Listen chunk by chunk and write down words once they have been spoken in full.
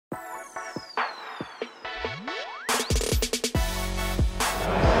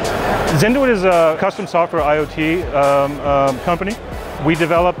ZenduIT is a custom software IoT company. We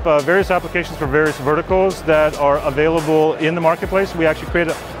develop various applications for various verticals that are available in the marketplace. We actually create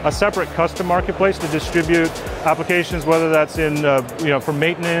a separate custom marketplace to distribute applications, whether that's in for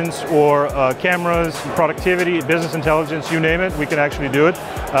maintenance or cameras, productivity, business intelligence, you name it, we can actually do it.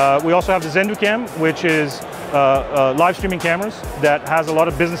 We also have the ZenduCam, which is live streaming cameras that has a lot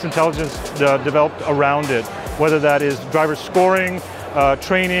of business intelligence developed around it, whether that is driver scoring,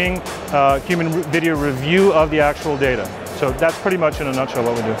 training, human video review of the actual data. So that's pretty much in a nutshell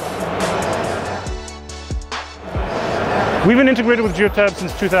what we do. We've been integrated with Geotab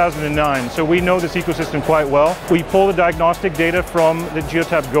since 2009, so we know this ecosystem quite well. We pull the diagnostic data from the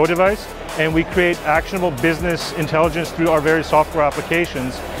Geotab Go device, and we create actionable business intelligence through our various software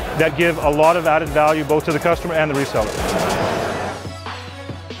applications that give a lot of added value both to the customer and the reseller.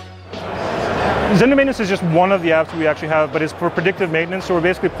 Zendu Maintenance is just one of the apps we actually have, but it's for predictive maintenance. So we're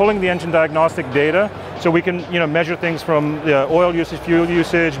basically pulling the engine diagnostic data so we can measure things from the oil usage, fuel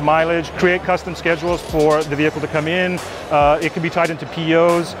usage, mileage, create custom schedules for the vehicle to come in. It can be tied into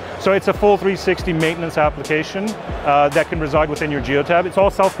POs. So it's a full 360 maintenance application that can reside within your Geotab. It's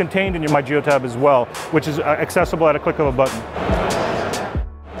all self-contained in your My Geotab as well, which is accessible at a click of a button.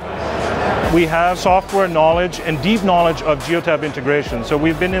 We have software knowledge and deep knowledge of Geotab integration. So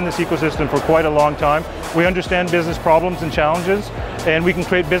we've been in this ecosystem for quite a long time. We understand business problems and challenges, and we can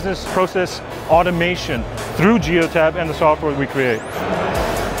create business process automation through Geotab and the software we create.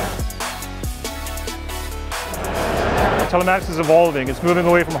 Telematics is evolving. It's moving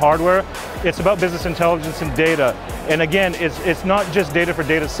away from hardware. It's about business intelligence and data. And again, it's not just data for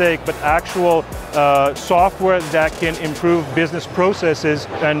data's sake, but actual software that can improve business processes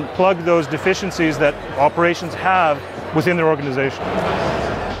and plug those deficiencies that operations have within their organization.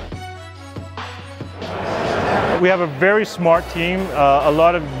 We have a very smart team, a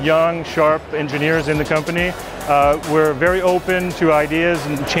lot of young, sharp engineers in the company. We're very open to ideas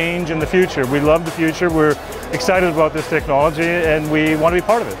and change in the future. We love the future. We're excited about this technology, and we want to be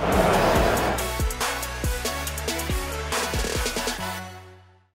part of it.